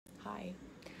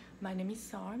My name is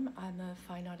Sarm. I'm a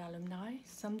Fine Art Alumni.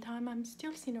 Sometimes I'm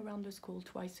still seen around the school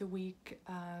twice a week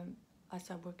as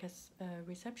I work as a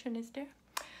receptionist there.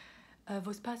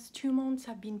 Those past 2 months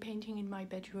I've been painting in my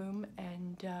bedroom,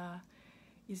 and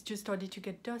it's just started to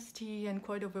get dusty and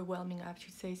quite overwhelming, I have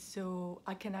to say, so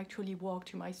I can actually walk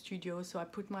to my studio. So I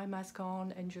put my mask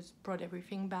on and just brought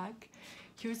everything back.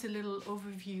 Here's a little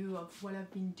overview of what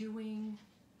I've been doing,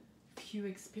 few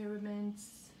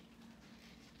experiments.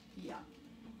 Yeah.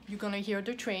 You're gonna hear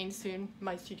the train soon.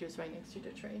 My studio's right next to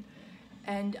the train.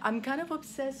 And I'm kind of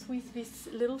obsessed with this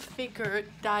little figure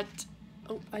that,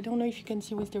 oh, I don't know if you can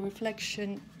see with the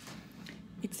reflection.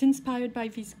 It's inspired by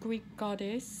this Greek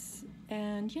goddess.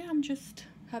 And yeah, I'm just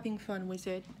having fun with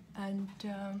it. And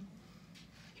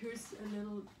here's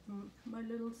my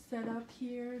little setup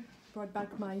here. Brought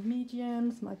back my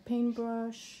mediums, my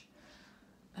paintbrush.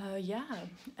 Yeah,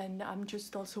 and I'm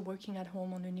just also working at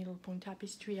home on a needlepoint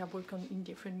tapestry. I work in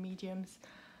different mediums.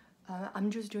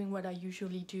 I'm just doing what I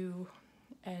usually do,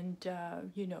 and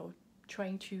you know,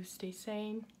 trying to stay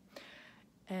sane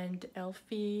and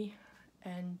healthy.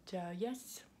 And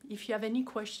yes, if you have any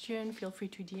question, feel free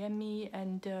to DM me,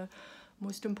 and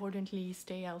most importantly,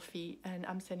 stay healthy. And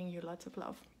I'm sending you lots of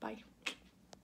love. Bye.